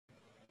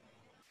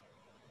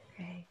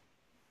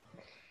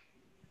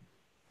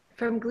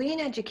From Glean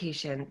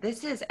Education,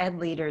 this is Ed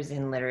Leaders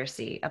in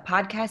Literacy, a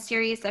podcast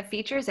series that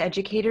features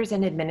educators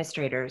and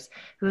administrators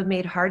who have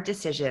made hard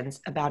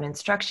decisions about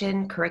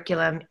instruction,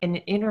 curriculum,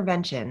 and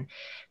intervention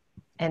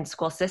and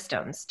school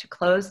systems to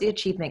close the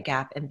achievement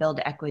gap and build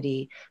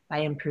equity by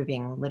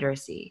improving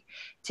literacy.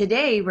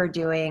 Today, we're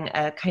doing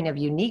a kind of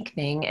unique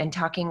thing and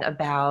talking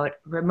about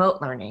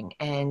remote learning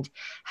and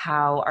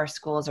how our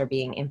schools are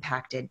being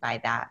impacted by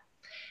that.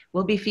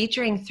 We'll be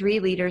featuring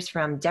 3 leaders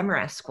from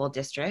Demarest School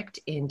District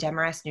in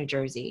Demarest, New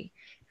Jersey.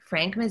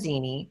 Frank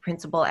Mazzini,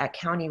 principal at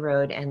County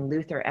Road and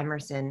Luther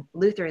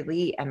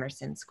Lee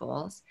Emerson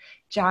schools.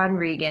 Jon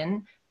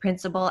Regan,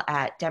 principal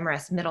at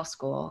Demarest Middle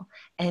School.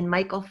 And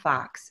Michael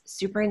Fox,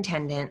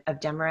 superintendent of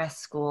Demarest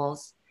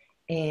Schools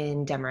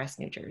in Demarest,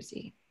 New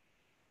Jersey.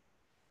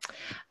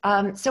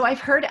 So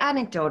I've heard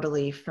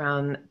anecdotally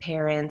from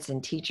parents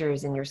and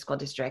teachers in your school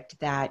district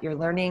that your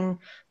learning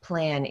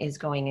plan is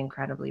going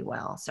incredibly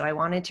well. So I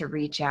wanted to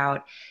reach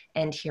out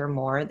and hear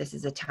more. This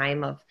is a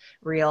time of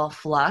real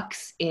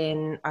flux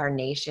in our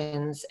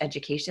nation's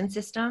education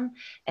system.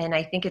 And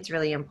I think it's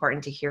really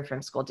important to hear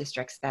from school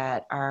districts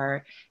that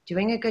are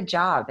doing a good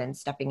job and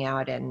stepping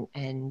out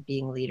and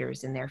being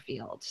leaders in their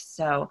field.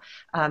 So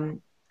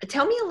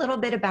tell me a little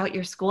bit about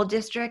your school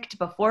district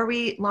before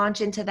we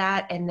launch into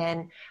that, and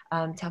then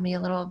tell me a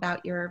little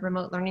about your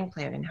remote learning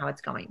plan and how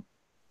it's going.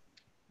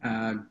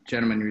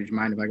 Gentlemen, would you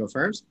mind if I go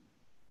first?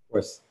 Of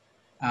course.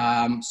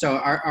 So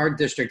our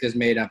district is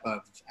made up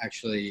of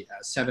actually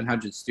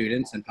 700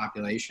 students in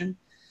population.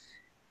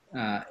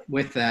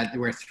 With that,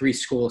 we're a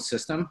 3-school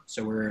system.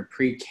 So we're a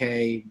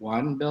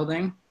pre-K1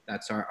 building.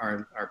 That's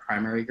our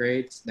primary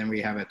grades. Then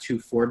we have a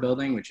 2-4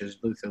 building, which is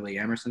Luther Lee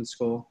Emerson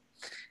School.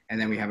 And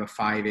then we have a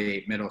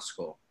 5-8 middle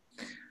school.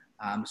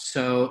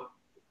 So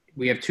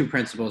we have 2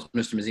 principals.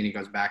 Mr. Mazzini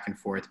goes back and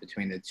forth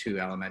between the 2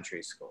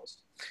 elementary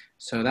schools.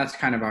 So that's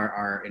kind of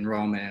our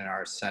enrollment and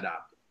our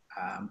setup.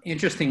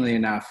 Interestingly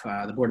enough,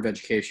 the Board of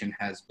Education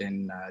has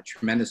been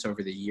tremendous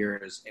over the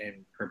years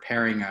in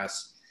preparing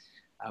us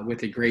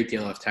with a great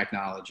deal of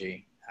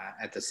technology.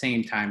 At the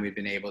same time, we've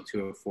been able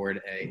to afford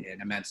an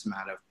immense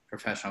amount of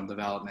professional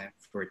development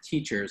for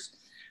teachers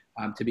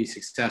to be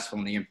successful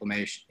in the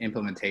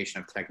implementation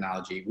of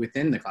technology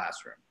within the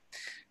classroom.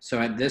 So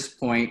at this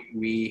point,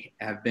 we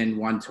have been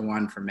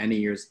one-to-one for many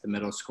years at the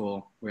middle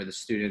school, where the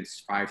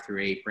students 5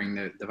 through 8 bring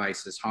the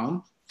devices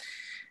home,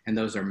 and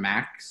those are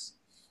Macs.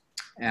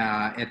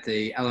 At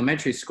the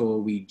elementary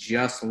school, we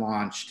just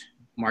launched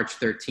March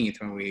 13th,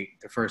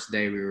 the first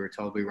day we were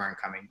told we weren't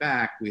coming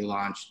back, we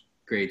launched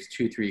grades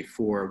 2, 3,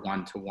 4,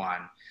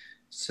 one-to-one.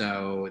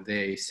 So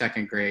the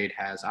 2nd grade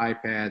has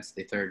iPads,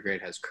 the 3rd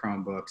grade has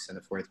Chromebooks, and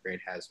the 4th grade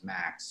has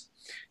Macs.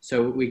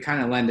 So we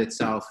kind of lend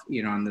itself,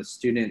 on the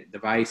student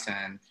device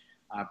end,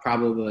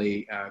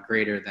 probably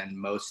greater than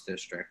most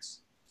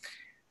districts.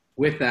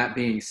 With that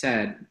being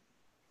said,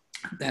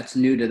 that's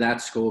new to that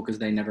school because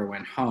they never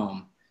went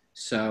home.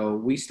 So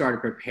we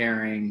started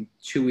preparing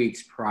 2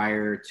 weeks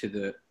prior to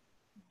the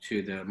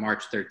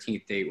March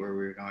 13th date where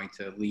we were going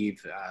to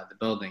leave the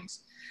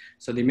buildings.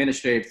 So the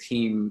administrative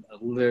team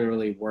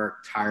literally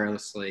worked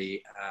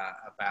tirelessly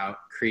about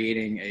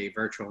creating a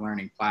virtual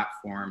learning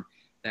platform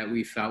that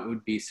we felt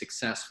would be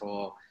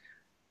successful,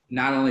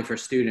 not only for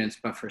students,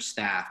 but for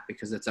staff,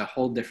 because it's a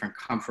whole different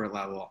comfort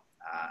level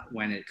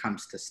when it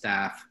comes to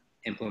staff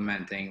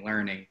implementing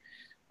learning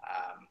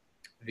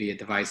via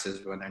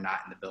devices when they're not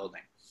in the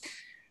building.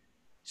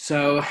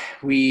 So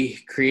we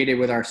created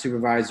with our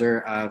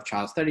supervisor of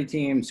child study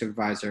team,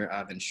 supervisor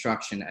of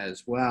instruction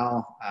as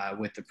well.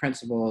 With the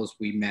principals,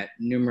 we met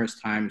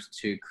numerous times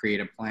to create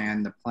a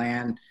plan. The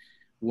plan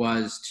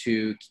was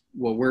to,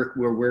 what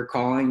we're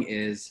calling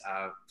is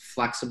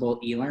flexible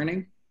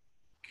e-learning.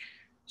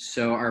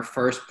 So our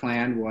first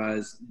plan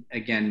was,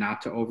 again,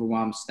 not to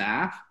overwhelm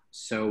staff.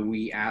 So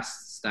we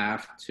asked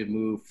staff to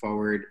move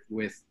forward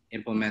with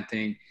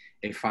implementing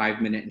a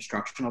 5-minute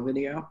instructional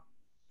video,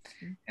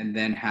 and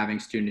then having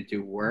students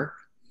do work.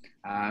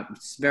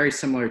 It's very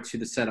similar to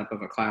the setup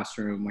of a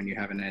classroom when you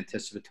have an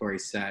anticipatory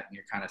set and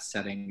you're kind of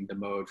setting the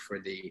mode for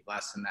the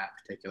lesson that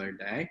particular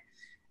day,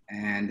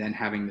 and then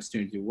having the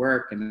student do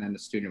work, and then the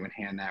student would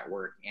hand that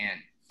work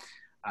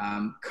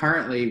in.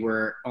 Currently,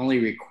 we're only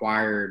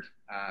required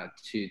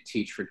to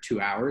teach for 2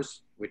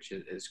 hours, which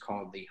is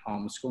called the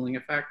homeschooling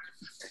effect,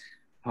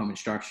 home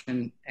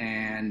instruction.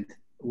 And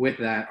with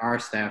that, our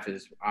staff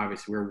is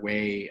obviously, we're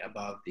way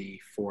above the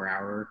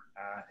 4-hour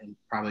and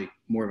probably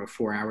more of a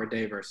 4-hour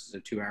day versus a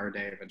 2-hour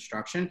day of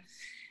instruction.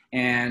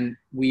 And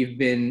we've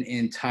been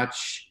in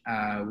touch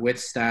with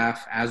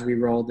staff as we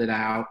rolled it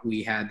out.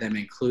 We had them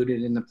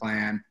included in the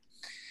plan.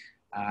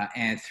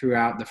 And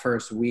throughout the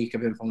first week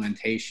of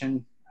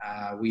implementation,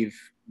 we've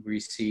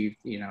received,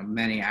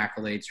 many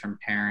accolades from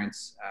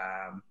parents.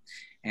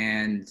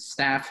 And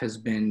staff has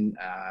been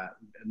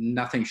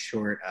nothing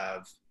short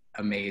of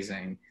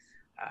amazing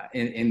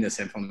in this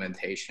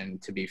implementation,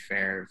 to be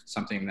fair,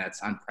 something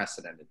that's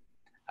unprecedented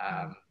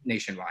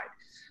nationwide,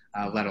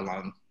 let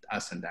alone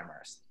us in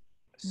Demarest.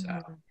 So,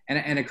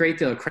 and a great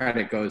deal of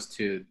credit goes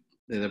to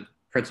the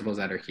principals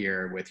that are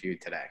here with you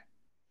today.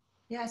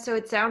 Yeah, so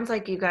it sounds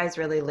like you guys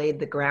really laid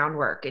the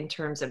groundwork in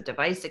terms of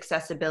device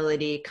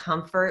accessibility,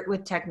 comfort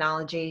with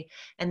technology,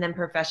 and then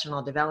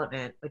professional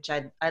development, which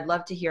I'd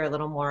love to hear a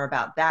little more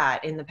about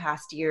that. In the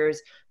past years,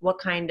 what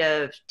kind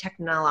of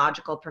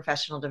technological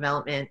professional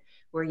development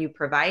were you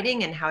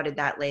providing, and how did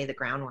that lay the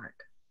groundwork?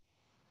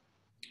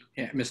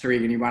 Yeah, Mr.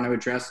 Regan, you want to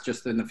address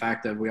just in the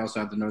fact that we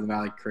also have the Northern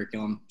Valley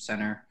Curriculum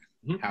Center,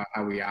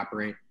 how we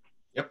operate?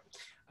 Yep.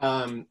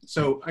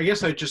 So I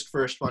guess I just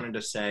first wanted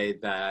to say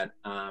that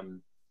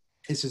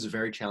this is a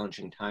very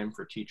challenging time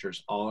for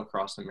teachers all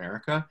across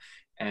America.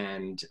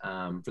 And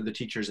for the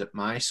teachers at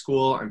my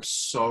school, I'm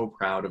so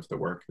proud of the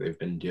work they've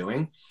been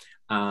doing.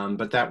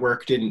 But that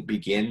work didn't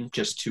begin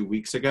just 2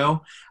 weeks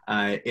ago.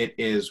 It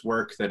is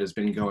work that has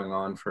been going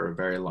on for a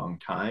very long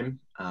time.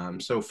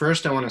 So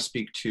first, I want to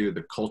speak to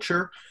the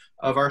culture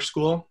of our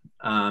school.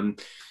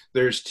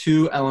 There's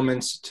two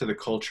elements to the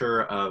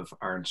culture of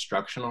our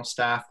instructional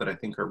staff that I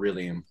think are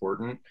really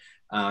important.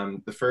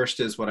 The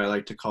first is what I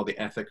like to call the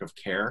ethic of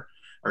care.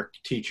 Our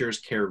teachers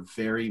care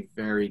very,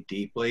 very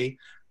deeply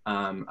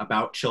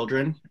about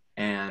children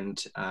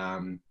and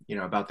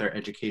about their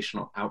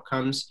educational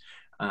outcomes,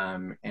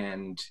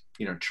 and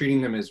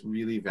treating them as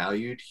really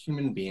valued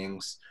human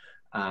beings.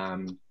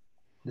 The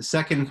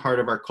second part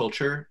of our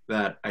culture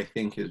that I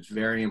think is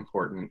very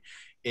important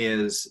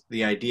is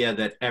the idea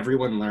that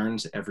everyone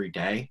learns every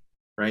day.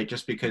 Right?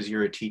 Just because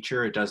you're a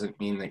teacher, it doesn't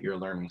mean that your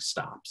learning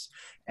stops.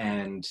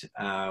 And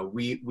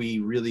we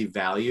really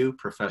value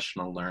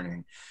professional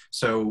learning.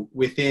 So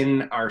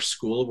within our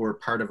school, we're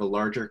part of a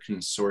larger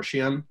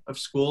consortium of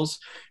schools,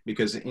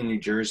 because in New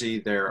Jersey,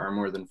 there are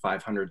more than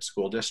 500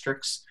 school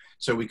districts.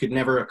 So we could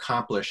never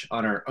accomplish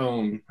on our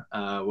own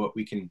what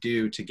we can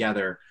do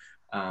together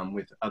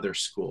with other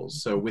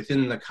schools. So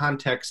within the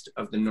context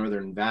of the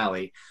Northern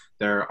Valley,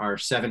 there are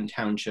 7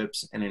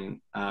 townships and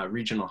a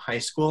regional high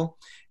school,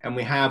 and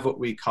we have what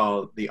we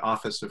call the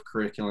Office of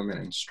Curriculum and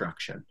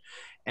Instruction.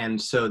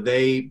 And so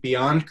they,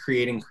 beyond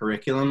creating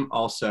curriculum,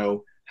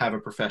 also have a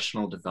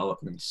professional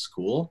development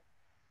school.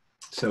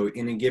 So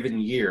in a given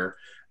year,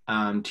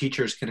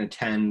 teachers can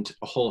attend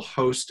a whole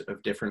host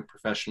of different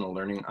professional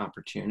learning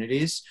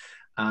opportunities.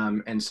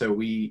 And so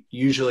we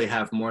usually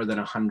have more than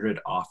 100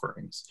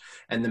 offerings.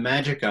 And the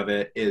magic of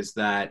it is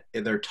that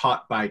they're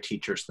taught by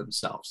teachers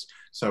themselves.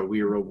 So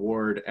we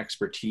reward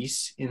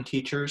expertise in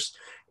teachers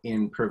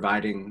in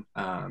providing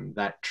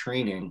that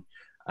training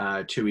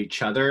to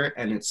each other.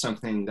 And it's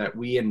something that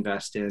we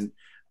invest in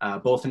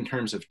both in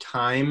terms of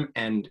time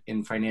and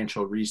in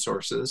financial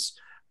resources,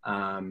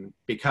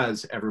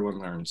 because everyone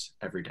learns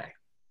every day.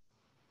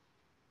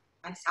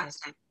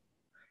 Excellent.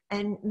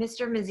 And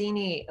Mr.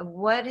 Mazzini,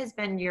 what has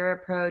been your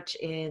approach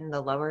in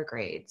the lower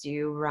grades?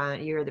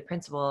 You're the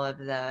principal of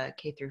the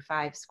K through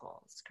 5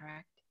 schools,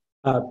 correct?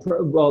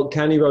 Well,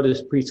 County Road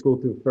is preschool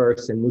through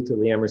first, and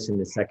Lutherly Emerson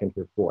is second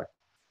through fourth.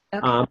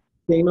 Okay.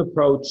 Same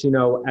approach,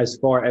 as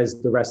far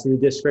as the rest of the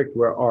district,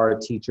 where our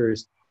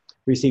teachers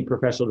receive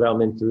professional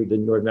development through the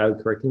Northern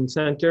Valley Curriculum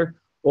Center.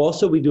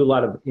 Also, we do a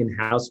lot of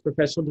in-house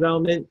professional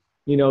development.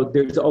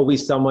 There's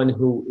always someone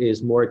who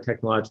is more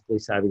technologically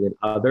savvy than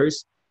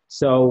others.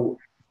 So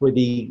for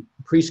the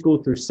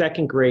preschool through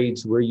second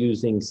grades, we're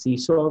using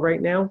Seesaw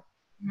right now,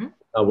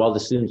 while the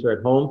students are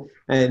at home.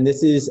 And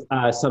this is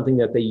something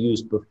that they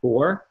used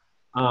before,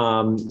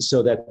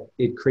 so that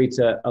it creates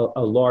a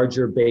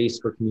larger base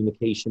for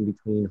communication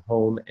between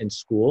home and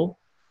school.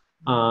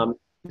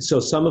 So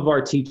some of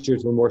our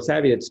teachers were more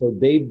savvy, so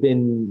they've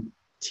been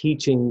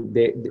teaching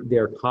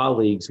their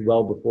colleagues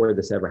well before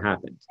this ever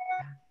happened.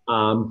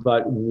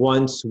 But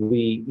once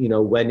we,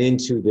 went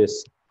into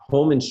this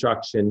home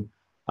instruction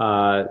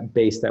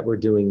base that we're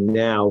doing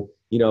now,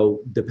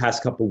 the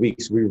past couple of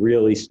weeks, we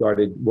really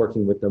started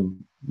working with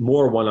them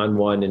more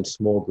one-on-one and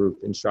small group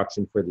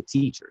instruction for the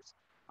teachers.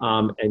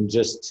 And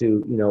just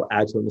to,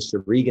 add to what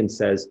Mr. Regan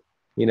said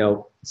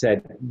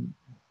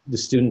the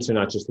students are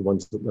not just the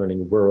ones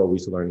learning, we're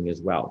always learning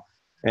as well.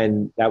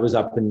 And that was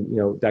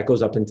that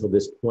goes up until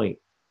this point.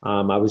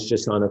 I was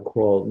just on a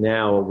call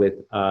now with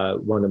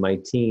one of my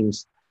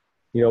teams.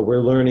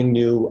 We're learning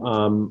new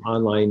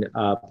online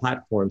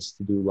platforms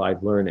to do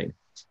live learning.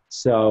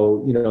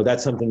 So,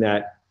 that's something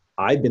that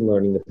I've been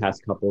learning the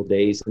past couple of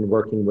days and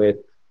working with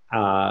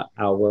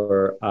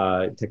our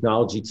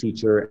technology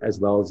teacher as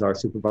well as our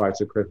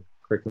supervisor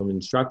curriculum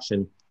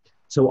instruction.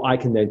 So I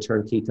can then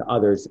turnkey to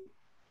others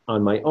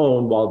on my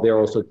own while they're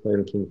also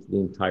turnkeying to the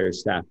entire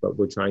staff, but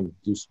we're trying to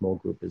do small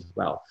group as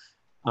well.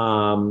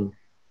 Our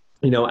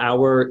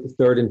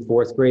third and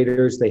fourth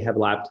graders, they have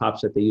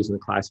laptops that they use in the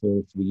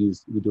classroom. We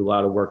do a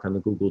lot of work on the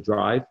Google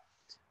Drive,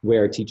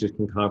 where teachers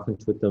can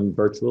conference with them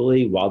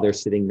virtually while they're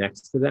sitting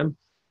next to them.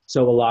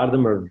 So a lot of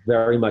them are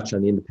very much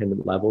on the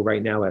independent level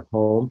right now at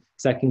home.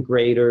 Second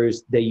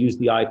graders, they use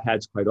the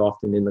iPads quite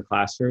often in the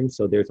classroom,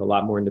 so there's a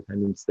lot more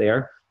independence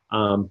there.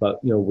 But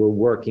we're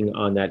working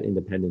on that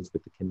independence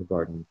with the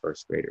kindergarten and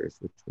first graders,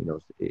 which we know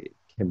it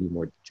can be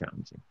more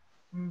challenging.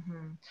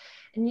 Mm-hmm.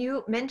 And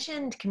you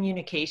mentioned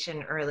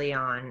communication early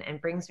on, and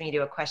brings me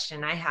to a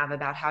question I have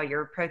about how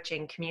you're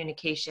approaching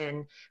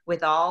communication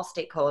with all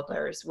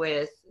stakeholders,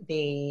 with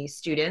the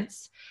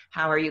students.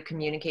 How are you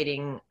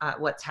communicating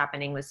what's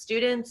happening with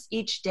students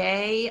each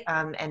day,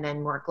 and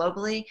then more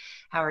globally?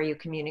 How are you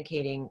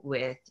communicating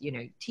with,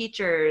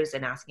 teachers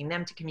and asking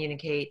them to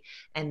communicate,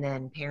 and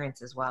then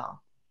parents as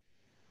well?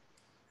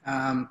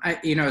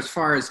 As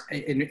far as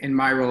in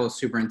my role as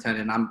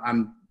superintendent,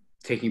 I'm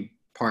taking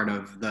part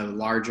of the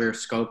larger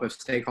scope of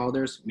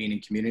stakeholders,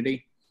 meaning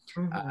community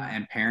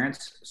and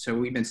parents. So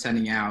we've been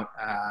sending out,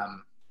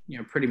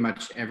 pretty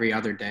much every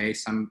other day,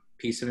 some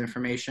piece of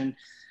information.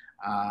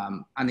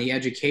 On the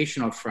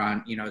educational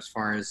front, as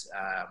far as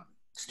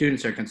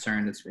students are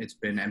concerned, it's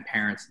been, and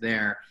parents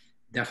there,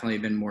 definitely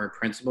been more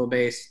principal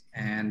based,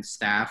 and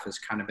staff has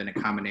kind of been a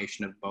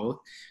combination of both,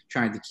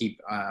 trying to keep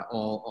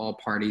all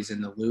parties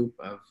in the loop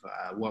of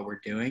what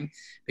we're doing.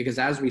 Because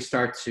as we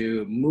start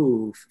to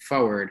move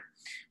forward,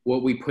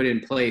 what we put in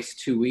place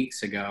 2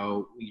 weeks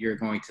ago, you're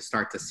going to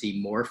start to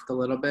see morphed a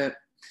little bit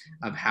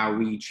of how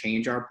we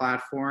change our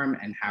platform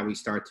and how we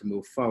start to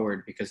move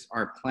forward. Because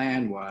our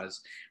plan was,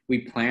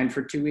 we planned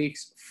for 2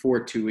 weeks, for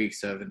 2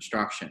 weeks of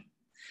instruction.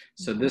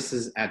 So this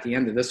is, at the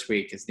end of this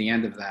week, is the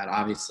end of that.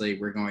 Obviously,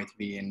 we're going to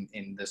be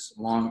in this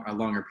a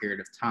longer period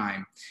of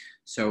time.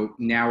 So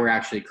now we're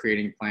actually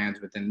creating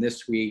plans within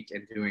this week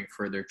and doing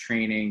further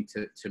training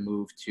to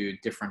move to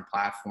different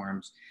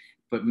platforms,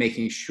 but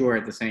making sure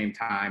at the same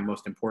time,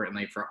 most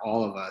importantly for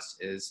all of us,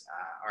 is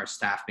our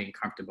staff being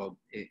comfortable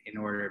in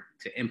order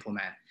to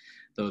implement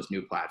those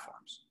new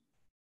platforms.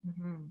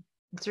 Mm-hmm.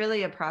 It's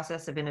really a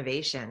process of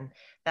innovation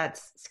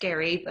that's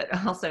scary,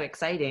 but also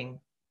exciting,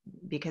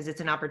 because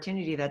it's an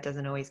opportunity that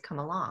doesn't always come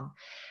along.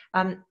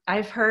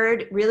 I've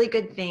heard really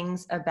good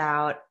things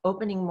about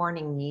opening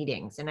morning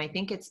meetings, and I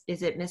think is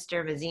it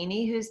Mr.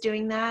 Mazzini who's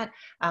doing that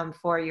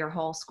for your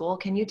whole school?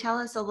 Can you tell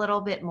us a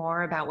little bit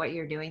more about what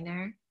you're doing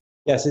there?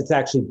 Yes, it's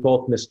actually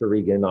both Mr.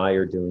 Regan and I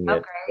are doing it.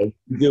 Okay. What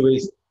we do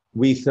is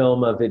we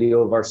film a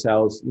video of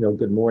ourselves,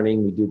 good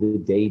morning, we do the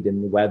date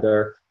and the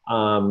weather.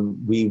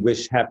 We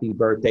wish happy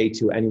birthday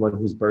to anyone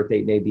whose birthday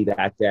it may be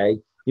that day.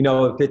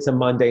 If it's a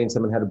Monday and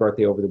someone had a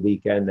birthday over the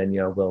weekend, then,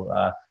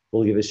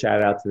 we'll give a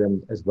shout out to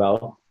them as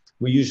well.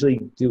 We usually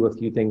do a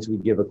few things. We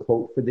give a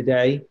quote for the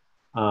day.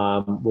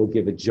 We'll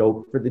give a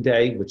joke for the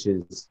day, which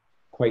is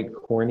quite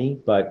corny,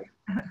 but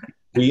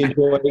we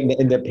enjoy it,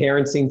 and the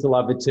parents seem to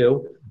love it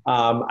too.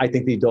 I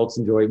think the adults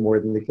enjoy it more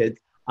than the kids.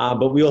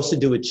 But we also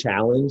do a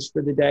challenge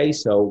for the day.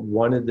 So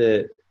one of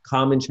the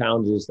common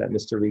challenges that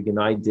Mr. Regan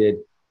and I did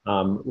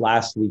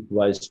last week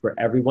was for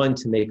everyone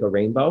to make a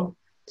rainbow.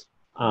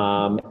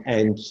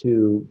 And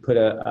to put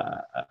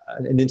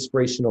an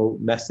inspirational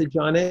message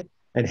on it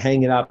and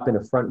hang it up in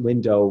a front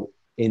window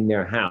in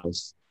their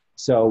house.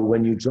 So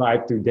when you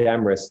drive through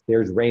Demarest,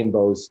 there's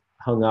rainbows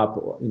hung up,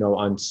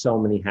 on so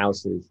many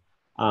houses,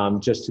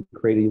 just to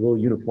create a little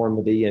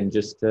uniformity and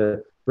just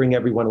to bring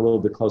everyone a little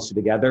bit closer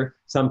together.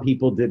 Some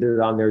people did it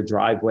on their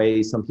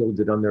driveway, some people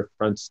did it on their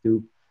front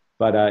stoop,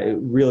 but it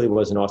really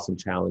was an awesome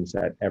challenge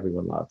that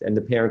everyone loved. And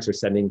the parents are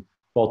sending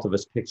both of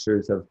us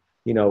pictures of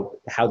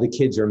how the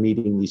kids are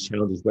meeting these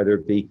challenges, whether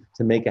it be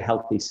to make a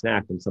healthy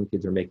snack, and some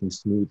kids are making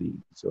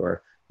smoothies,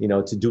 or,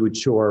 to do a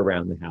chore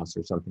around the house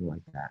or something like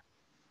that.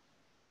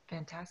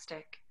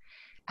 Fantastic.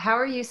 How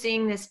are you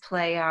seeing this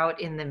play out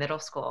in the middle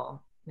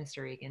school,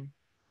 Mr. Regan?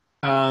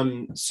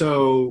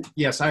 So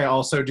yes, I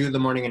also do the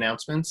morning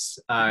announcements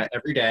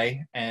every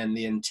day, and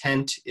the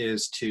intent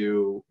is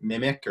to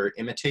mimic or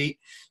imitate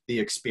the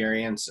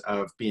experience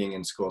of being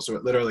in school. So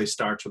it literally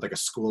starts with like a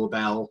school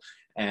bell,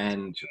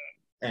 and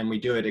we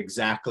do it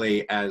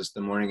exactly as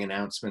the morning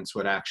announcements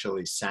would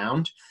actually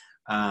sound.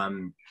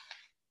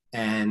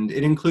 And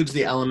it includes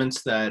the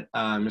elements that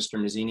Mr.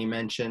 Mazzini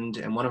mentioned.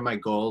 And one of my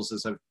goals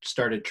is I've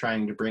started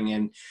trying to bring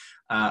in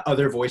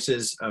other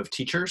voices of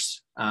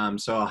teachers.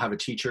 So I'll have a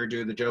teacher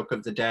do the joke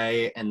of the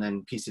day and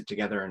then piece it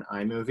together in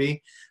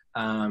iMovie.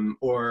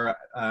 Or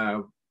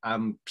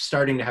I'm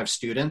starting to have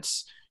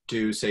students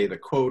do, say, the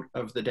quote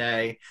of the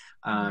day.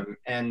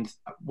 And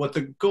what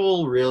the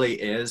goal really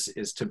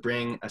is to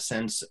bring a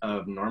sense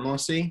of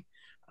normalcy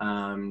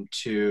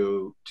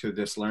to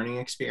this learning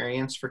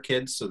experience for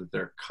kids, so that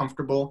they're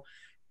comfortable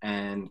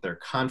and they're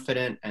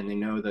confident and they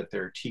know that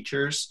their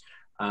teachers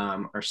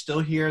are still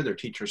here, their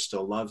teachers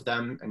still love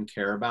them and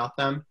care about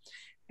them.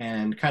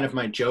 And kind of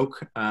my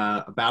joke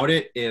about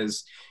it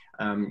is,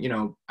 I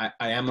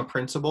am a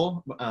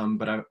principal,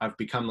 but I've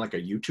become like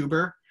a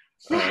YouTuber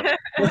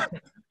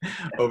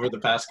over the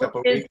past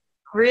couple of weeks.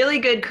 Really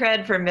good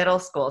cred for middle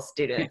school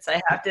students,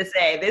 I have to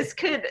say. This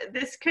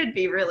could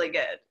be really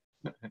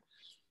good.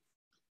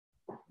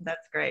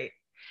 That's great.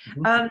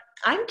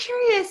 I'm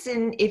curious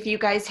if you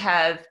guys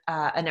have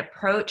an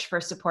approach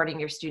for supporting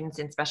your students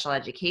in special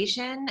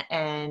education,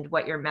 and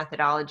what your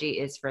methodology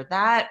is for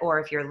that, or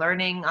if you're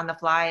learning on the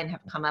fly and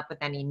have come up with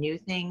any new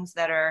things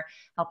that are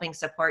helping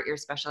support your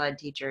special ed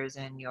teachers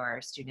and your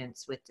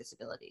students with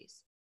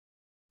disabilities.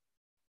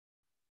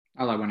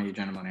 I'll let one of you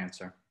gentlemen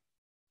answer.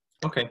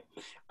 Okay.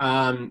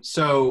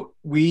 So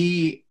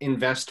we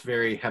invest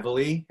very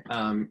heavily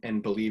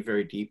and believe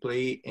very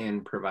deeply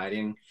in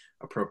providing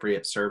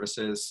appropriate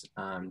services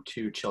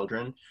to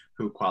children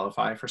who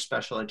qualify for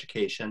special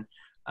education.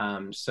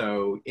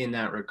 So in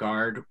that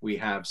regard, we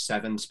have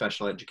 7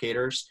 special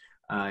educators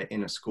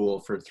in a school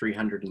for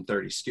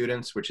 330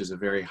 students, which is a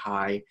very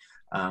high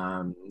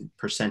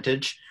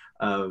percentage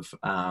of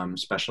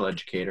special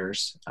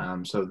educators.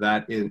 So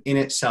that in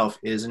itself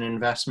is an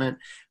investment.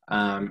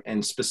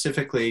 And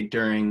specifically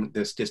during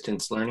this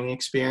distance learning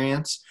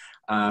experience,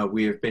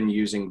 we have been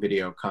using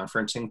video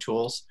conferencing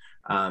tools.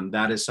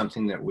 That is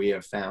something that we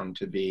have found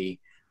to be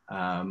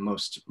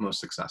most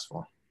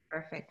successful.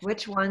 Perfect.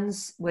 Which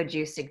ones would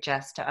you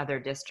suggest to other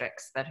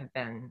districts that have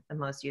been the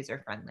most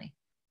user-friendly?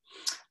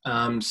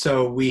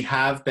 So we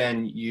have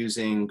been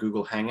using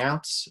Google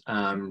Hangouts.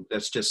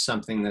 That's just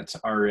something that's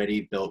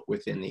already built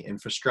within the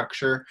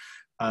infrastructure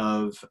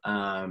of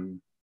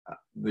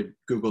the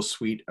Google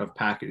suite of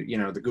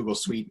the Google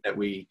suite that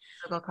we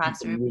Google have been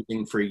Classroom.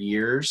 using for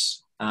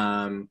years.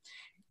 And,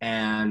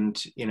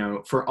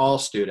 for all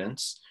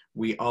students,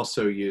 we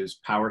also use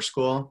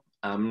PowerSchool.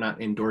 I'm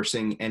not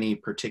endorsing any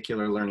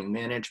particular learning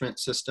management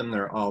system.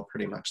 They're all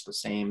pretty much the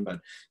same, but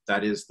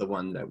that is the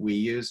one that we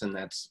use, and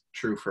that's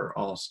true for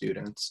all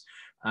students.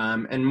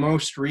 And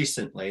most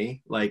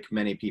recently, like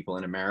many people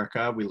in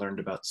America, we learned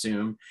about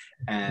Zoom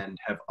and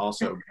have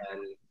also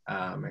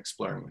been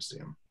exploring with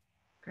Zoom.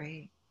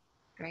 Great,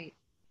 great.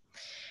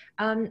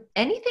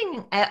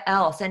 Anything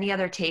else, any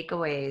other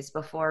takeaways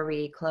before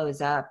we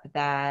close up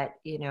that,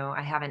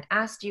 I haven't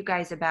asked you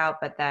guys about,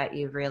 but that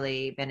you've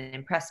really been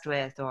impressed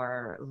with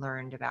or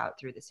learned about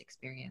through this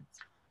experience?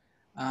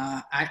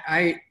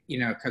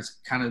 Because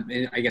kind of,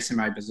 I guess in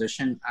my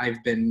position,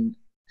 I've been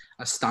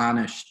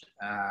astonished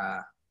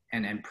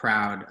and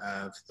proud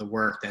of the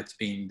work that's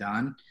being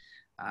done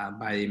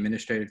by the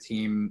administrative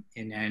team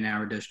in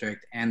our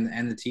district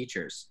and the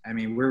teachers. I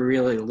mean, we're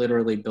really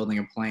literally building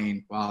a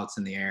plane while it's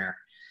in the air.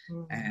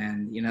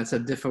 And, it's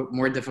a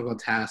more difficult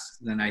task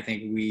than I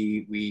think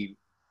we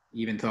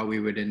even thought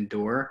we would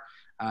endure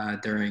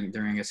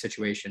during a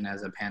situation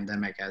as a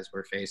pandemic as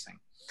we're facing.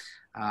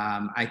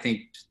 I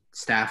think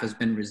staff has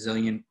been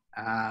resilient.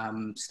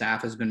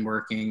 Staff has been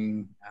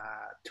working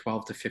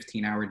 12 to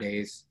 15-hour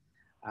days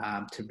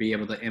to be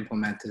able to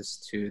implement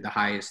this to the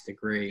highest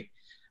degree.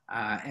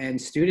 And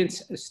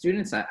students,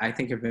 I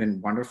think, have been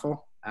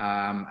wonderful.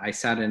 I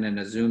sat in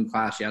a Zoom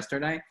class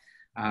yesterday.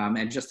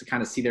 And just to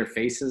kind of see their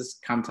faces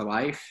come to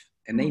life,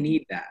 and they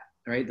need that,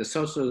 right? The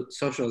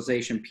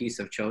socialization piece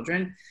of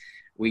children,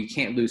 we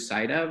can't lose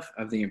sight of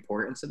the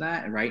importance of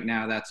that. And right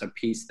now, that's a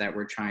piece that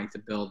we're trying to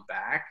build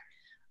back.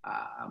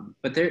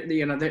 But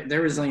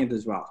they're resilient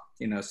as well.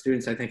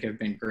 Students, I think, have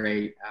been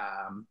great.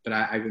 But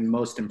I've been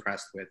most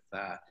impressed with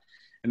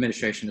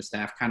administration and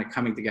staff kind of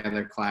coming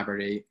together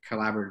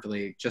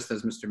collaboratively, just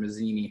as Mr.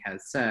 Mazzini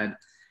has said.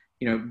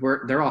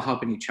 They're all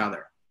helping each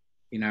other.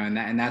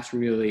 And that's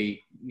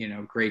really,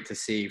 great to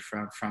see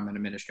from an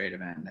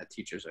administrative end that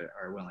teachers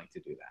are willing to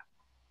do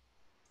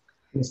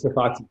that. Mr.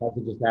 Fox, if I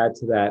could just add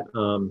to that,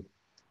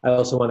 I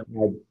also want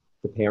to add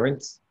the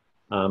parents.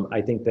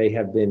 I think they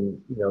have been,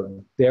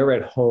 they're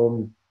at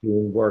home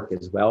doing work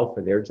as well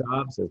for their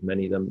jobs, as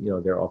many of them,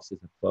 their offices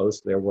have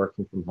closed. So they're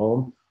working from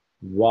home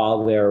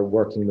while they're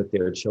working with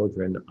their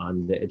children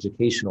on the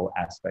educational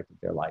aspect of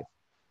their life.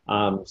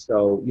 I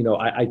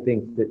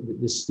think that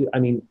this,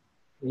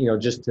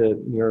 just to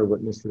mirror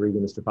what Mr. Regan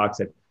and Mr. Fox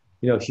said,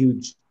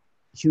 huge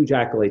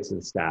accolades to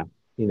the staff.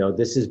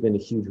 This has been a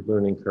huge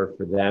learning curve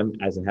for them,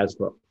 as it has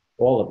for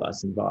all of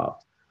us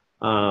involved.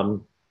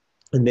 And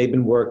they've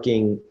been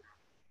working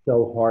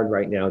so hard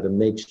right now to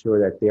make sure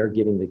that they're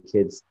giving the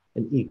kids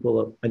an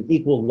equal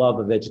love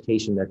of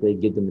education that they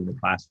give them in the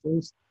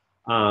classrooms.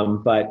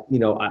 But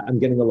I'm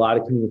getting a lot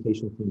of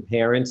communication from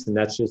parents, and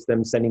that's just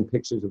them sending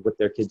pictures of what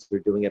their kids are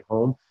doing at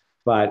home.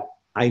 But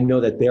I know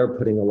that they're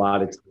putting a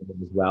lot of time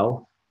in as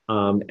well.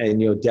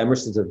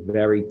 Demarest is a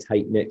very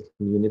tight-knit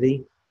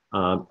community.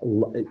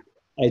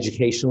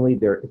 Educationally,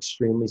 they're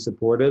extremely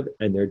supportive,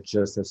 and they're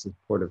just as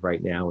supportive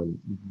right now, and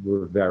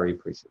we're very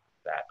appreciative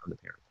of that on the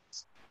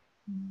parents.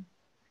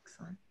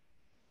 Excellent.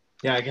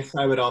 Yeah, I guess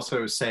I would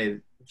also say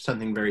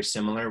something very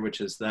similar,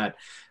 which is that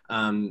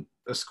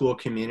the school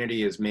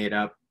community is made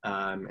up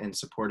and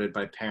supported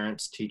by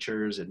parents,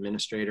 teachers,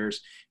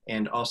 administrators,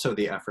 and also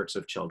the efforts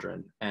of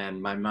children.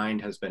 And my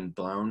mind has been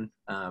blown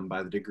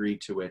by the degree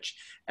to which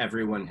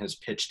everyone has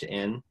pitched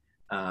in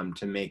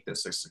to make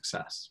this a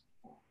success.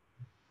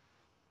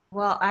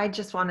 Well, I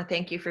just want to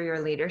thank you for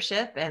your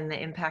leadership and the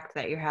impact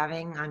that you're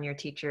having on your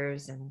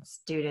teachers and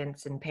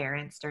students and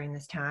parents during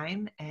this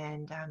time.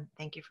 And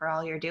thank you for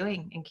all you're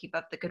doing, and keep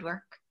up the good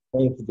work.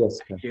 Thank you,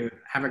 Jessica. Thank you.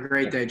 Have a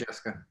great day,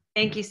 Jessica.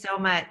 Thank you so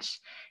much.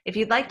 If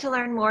you'd like to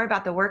learn more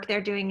about the work they're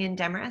doing in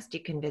Demarest,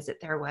 you can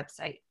visit their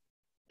website.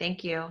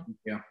 Thank you. Thank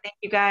you. Thank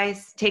you,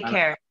 guys. Take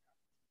care.